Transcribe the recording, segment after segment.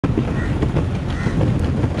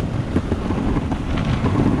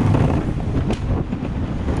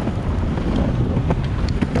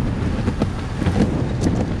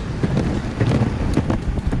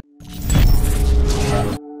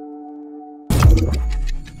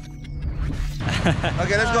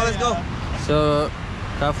Okay, let's go, let's go. So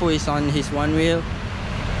Karfoo is on his one wheel,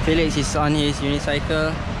 Felix is on his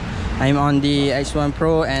unicycle, I'm on the X1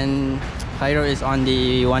 Pro, and Khairul is on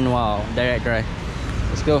the Onewow direct drive.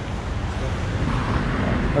 Let's go.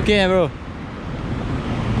 Okay, bro.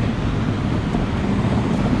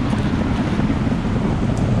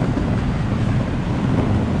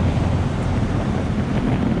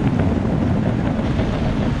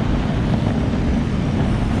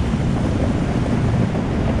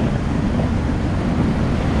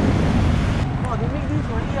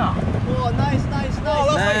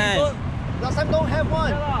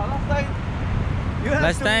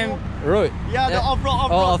 Last time road. Yeah, the off-road.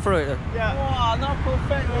 Oh, off-road. Yeah. Wow, not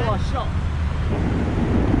perfect. Oh, shock.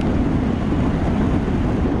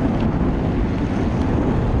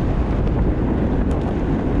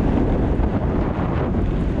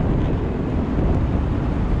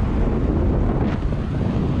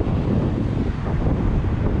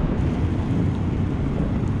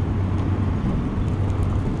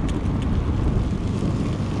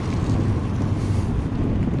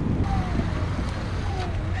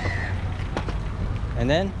 And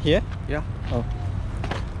then here? Yeah. Oh.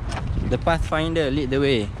 The Pathfinder lead the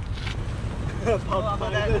way.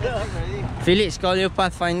 Felix call you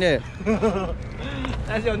Pathfinder.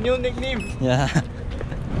 That's your new nickname. Yeah.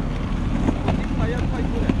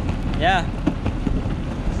 Yeah.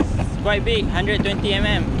 It's quite big, 120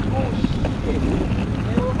 mm. Oh shit.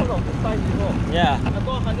 I never heard of this size before. Yeah. I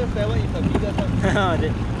thought 107 is the biggest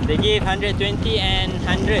one. They give 120 and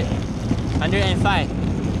 100. 105.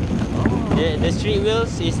 The street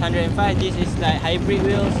wheels is 105. This is like hybrid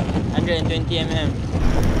wheels, 120 mm.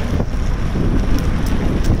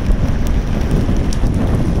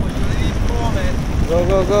 Go,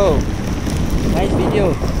 go, go. Nice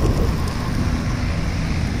video.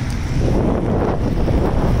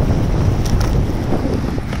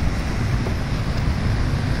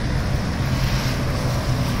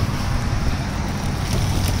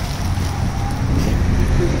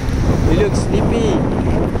 You look sleepy.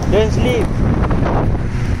 Don't sleep.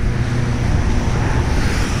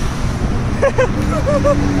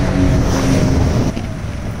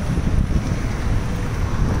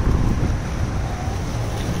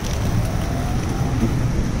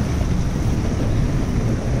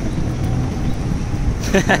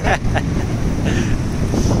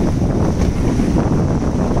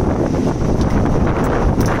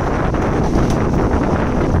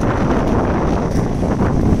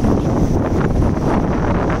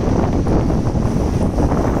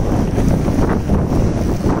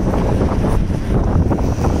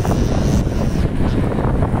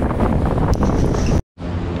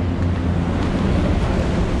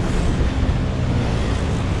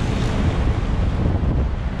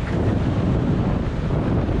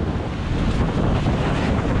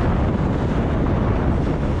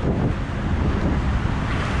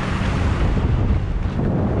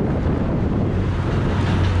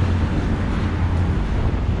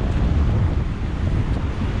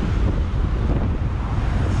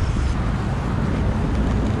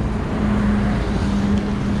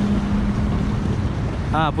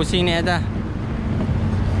 Pusing ni atas.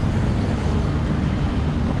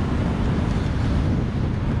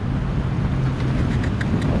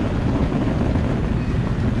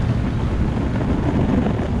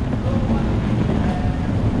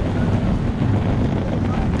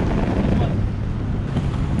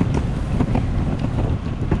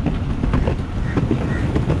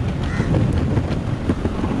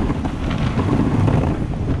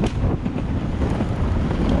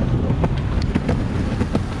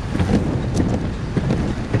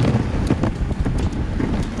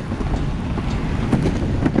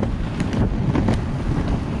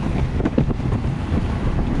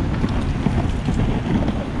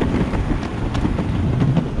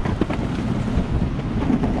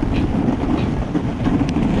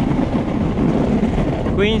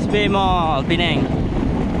 Queens Bay Mall, Penang.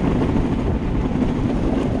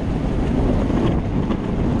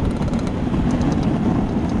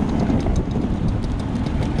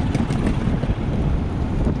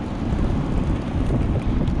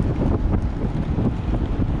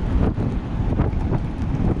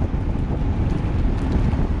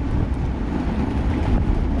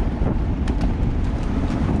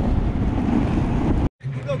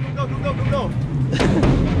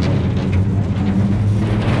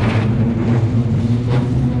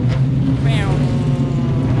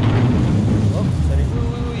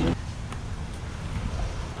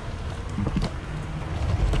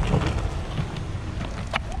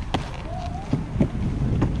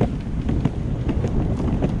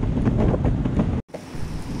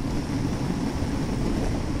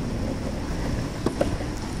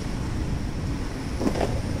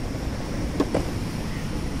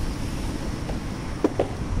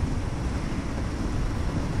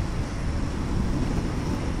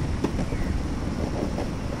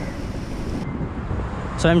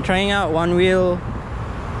 So I'm trying out Onewheel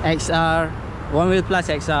XR, Onewheel Plus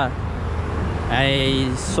XR.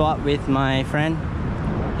 I swapped with my friend.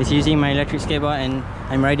 He's using my electric skateboard and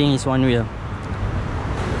I'm riding his Onewheel.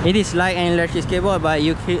 It is like an electric skateboard, but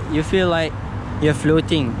you feel like you're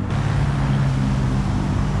floating.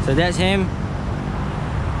 So that's him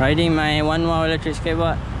riding my Onewow electric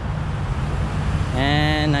skateboard,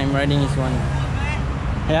 and I'm riding his one.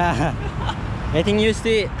 Yeah, getting used to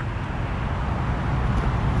it.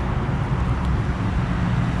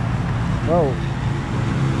 Whoa,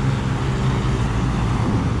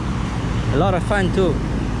 a lot of fun too.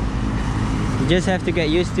 You just have to get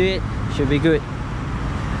used to it. Should be good.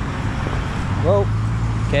 Whoa,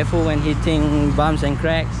 careful when hitting bumps and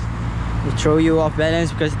cracks. It throw you off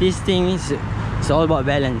balance, because this thing is it's all about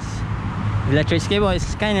balance. Electric skateboard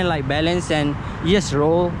is kind of like balance, and you just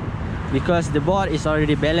roll because the board is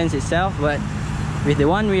already balanced itself. But with the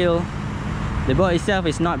Onewheel, the board itself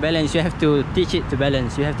is not balanced. You have to teach it to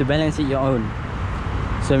balance. You have to balance it your own.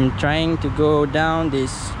 So I'm trying to go down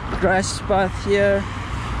this grass path here.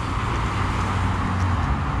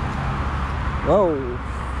 Whoa,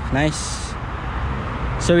 nice.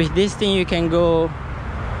 So with this thing you can go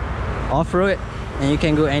off-road and you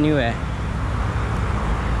can go anywhere.